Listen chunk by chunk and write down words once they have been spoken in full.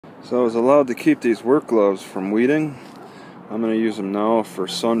So I was allowed to keep these work gloves from weeding. I'm going to use them now for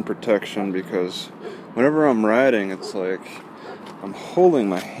sun protection because whenever I'm riding, it's like I'm holding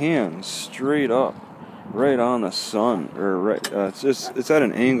my hands straight up, right on the sun, or right. It's at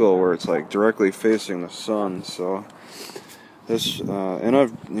an angle where it's like directly facing the sun. So this, and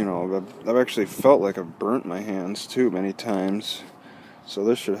I've actually felt like I've burnt my hands too many times. So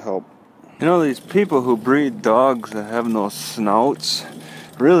this should help. You know, these people who breed dogs that have no snouts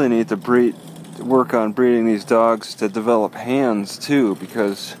really need to work on breeding these dogs to develop hands too,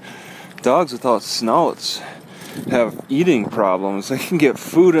 because dogs without snouts have eating problems. They can get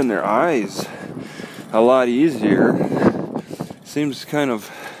food in their eyes a lot easier. Seems kind of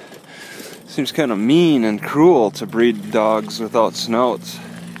mean and cruel to breed dogs without snouts,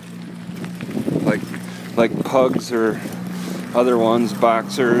 like pugs or other ones,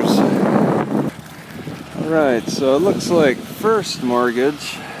 boxers. Alright, so it looks like first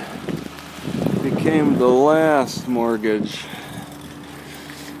mortgage became the last mortgage.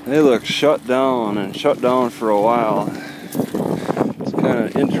 They look shut down for a while. It's kind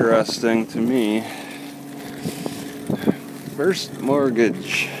of interesting to me. First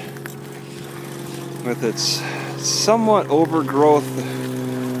mortgage, with its somewhat overgrowth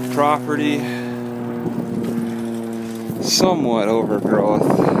property, somewhat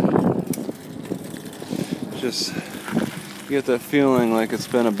overgrowth. Just you get that feeling like it's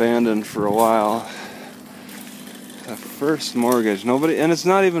been abandoned for a while. The first mortgage, nobody, and it's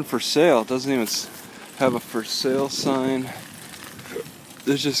not even for sale. It doesn't even have a for sale sign.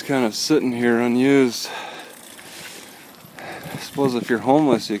 It's just kind of sitting here unused. I suppose if you're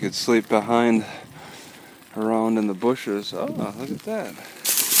homeless, you could sleep behind around in the bushes. Oh, look at that.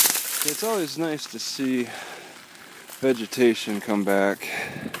 It's always nice to see vegetation come back.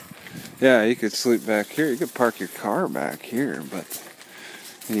 Yeah, you could sleep back here. You could park your car back here, but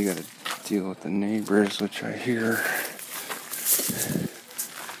then you gotta deal with the neighbors, which I hear.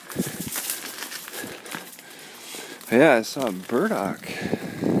 Yeah, I saw a burdock.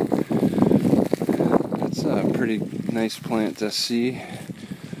 That's a pretty nice plant to see.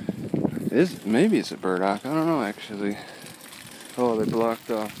 Maybe it's a burdock. I don't know, actually. Oh, they blocked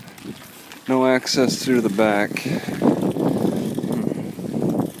off. No access through the back.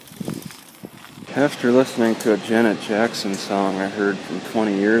 After listening to a Janet Jackson song I heard from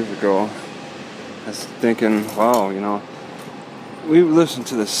 20 years ago, I was thinking, wow, you know, we listen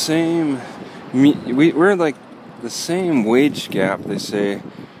to the same, we're like the same wage gap, they say,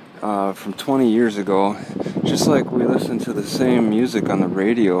 from 20 years ago, just like we listen to the same music on the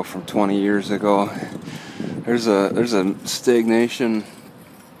radio from 20 years ago. There's a stagnation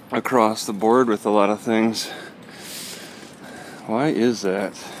across the board with a lot of things. Why is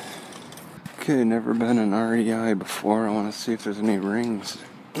that? Okay, never been in REI before. I want to see if there's any rings.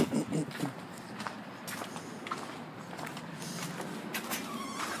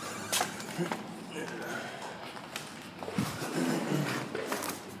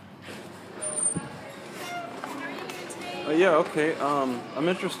 Yeah, okay. I'm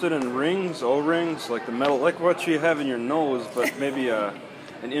interested in rings, O-rings, like the metal, like what you have in your nose, but maybe an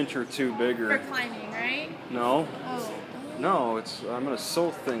inch or two bigger. For climbing, right? No. Oh. No, I'm gonna sew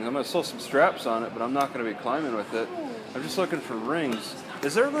things. I'm gonna sew some straps on it, but I'm not gonna be climbing with it. I'm just looking for rings.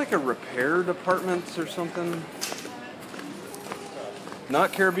 Is there like a repair department or something?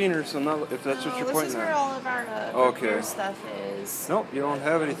 Not carabiners, if that's what you're pointing at. This is where all of our repair stuff is. Nope, you don't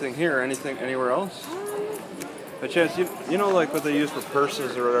have anything here. Anything anywhere else? A chance, you know, like what they use for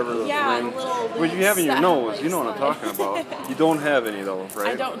purses or whatever. Those rings. What you have in your nose, you know what I'm talking about. You don't have any though,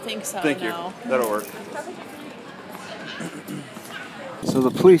 right? I don't think so. Thank you. No. That'll work. So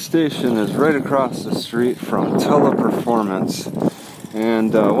the police station is right across the street from Teleperformance,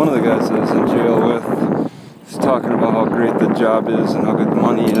 and one of the guys I was in jail with is talking about how great the job is and how good the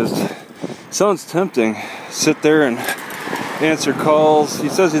money is. Sounds tempting. Sit there and answer calls. He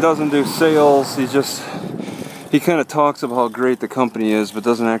says he doesn't do sales. He kind of talks about how great the company is, but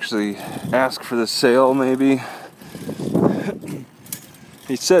doesn't actually ask for the sale, maybe.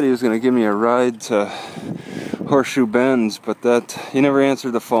 He said he was going to give me a ride to Horseshoe Bends, but that he never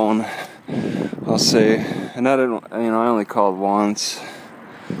answered the phone, I'll say. And I only called once.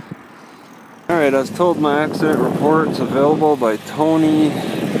 Alright, I was told my accident report's available by Toni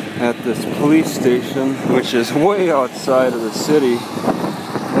at this police station, which is way outside of the city.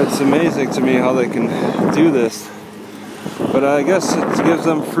 It's amazing to me how they can do this, but I guess it gives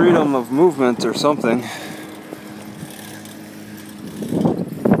them freedom of movement or something.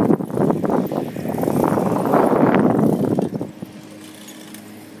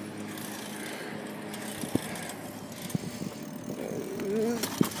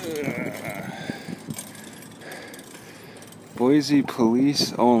 Boise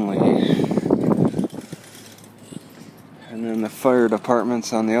police only. And then the fire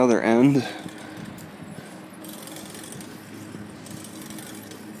department's on the other end.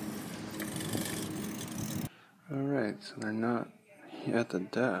 Alright, so they're not at the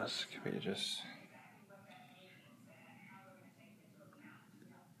desk. We just...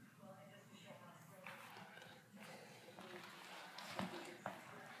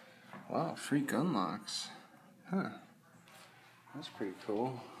 Wow, free gun locks. Huh. That's pretty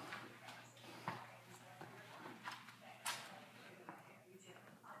cool.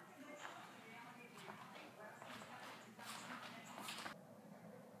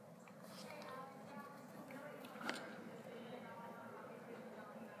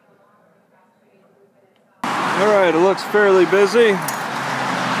 Alright, it looks fairly busy.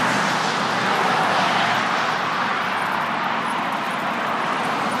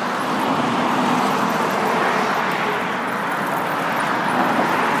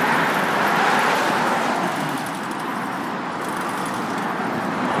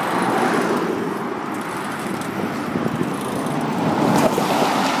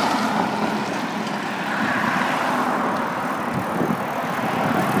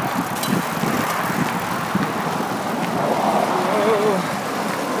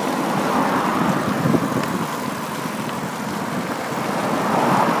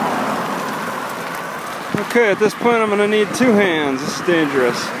 Okay, at this point I'm going to need two hands. This is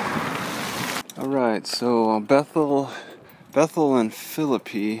dangerous. Alright, so Bethel and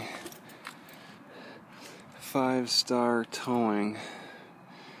Philippi 5-star towing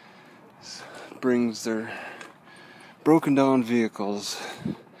brings their broken down vehicles.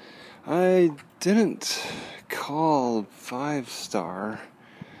 I didn't call 5-star.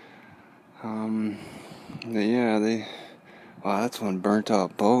 Yeah, wow, that's one burnt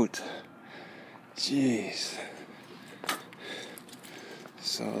out boat. Jeez.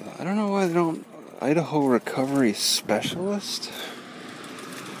 So, I don't know why they don't... Idaho Recovery Specialist?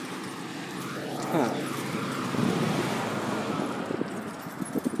 Huh.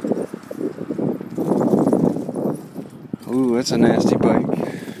 Ooh, that's a nasty bike.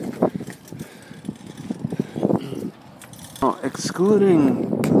 Oh,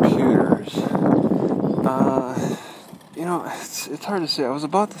 excluding computers. You know, it's hard to say. I was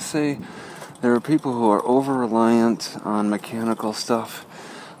about to say... There are people who are over-reliant on mechanical stuff.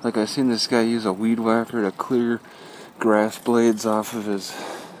 Like I seen this guy use a weed whacker to clear grass blades off of his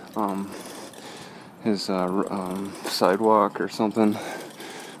sidewalk or something.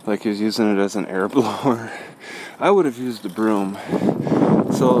 Like he was using it as an air blower. I would have used a broom.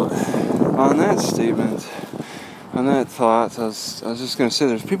 So on that statement, on that thought, I was just going to say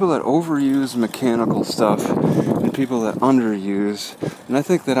there's people that overuse mechanical stuff and people that underuse. And I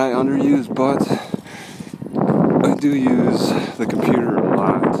think that I underuse, but I do use the computer a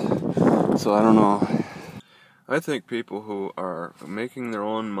lot. So I don't know. I think people who are making their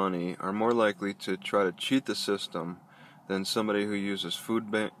own money are more likely to try to cheat the system than somebody who uses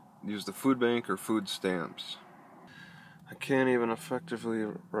the food bank or food stamps. I can't even effectively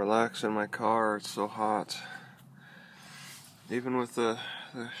relax in my car, it's so hot. Even with the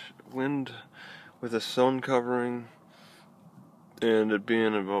wind, with the sun covering, and it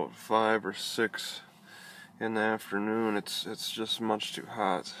being about 5 or 6 in the afternoon, it's just much too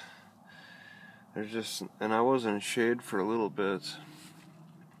hot. And I was in shade for a little bit.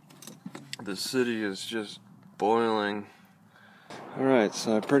 The city is just boiling. Alright,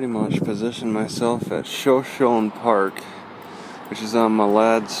 so I pretty much positioned myself at Shoshone Park, which is on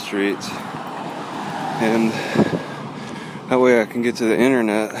Malad Street, and that way I can get to the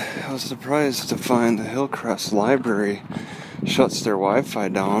internet. I was surprised to find the Hillcrest Library shuts their Wi-Fi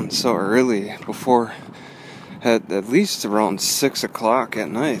down so early, at least around 6 o'clock at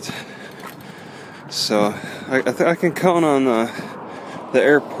night. So I can count on the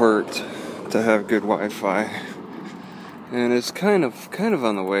airport to have good Wi-Fi, and it's kind of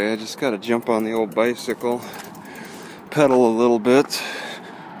on the way. I just got to jump on the old bicycle, pedal a little bit.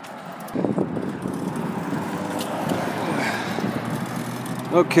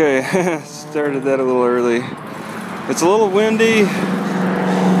 Okay, started that a little early. It's a little windy.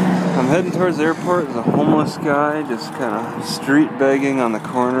 I'm heading towards the airport. There's a homeless guy just kind of street begging on the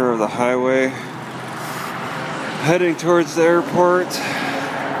corner of the highway. Heading towards the airport.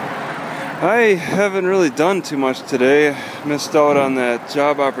 I haven't really done too much today. Missed out on that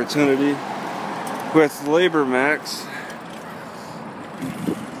job opportunity with LaborMax.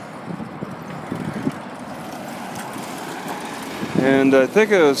 And I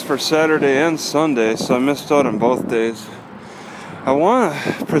think it was for Saturday and Sunday, so I missed out on both days. I want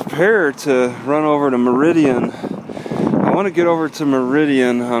to prepare to run over to Meridian. I want to get over to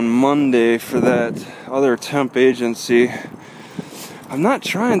Meridian on Monday for that other temp agency. I'm not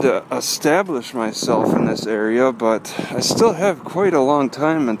trying to establish myself in this area, but I still have quite a long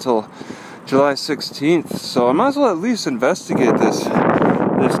time until July 16th, so I might as well at least investigate this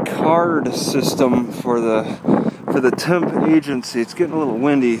card system for the temp agency. It's getting a little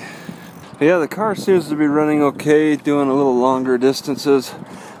windy. But yeah, the car seems to be running okay, doing a little longer distances.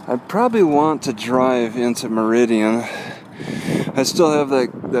 I probably want to drive into Meridian. I still have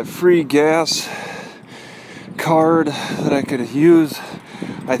that free gas card that I could use.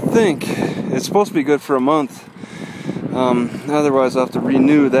 I think it's supposed to be good for a month. Otherwise I'll have to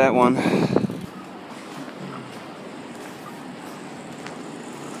renew that one.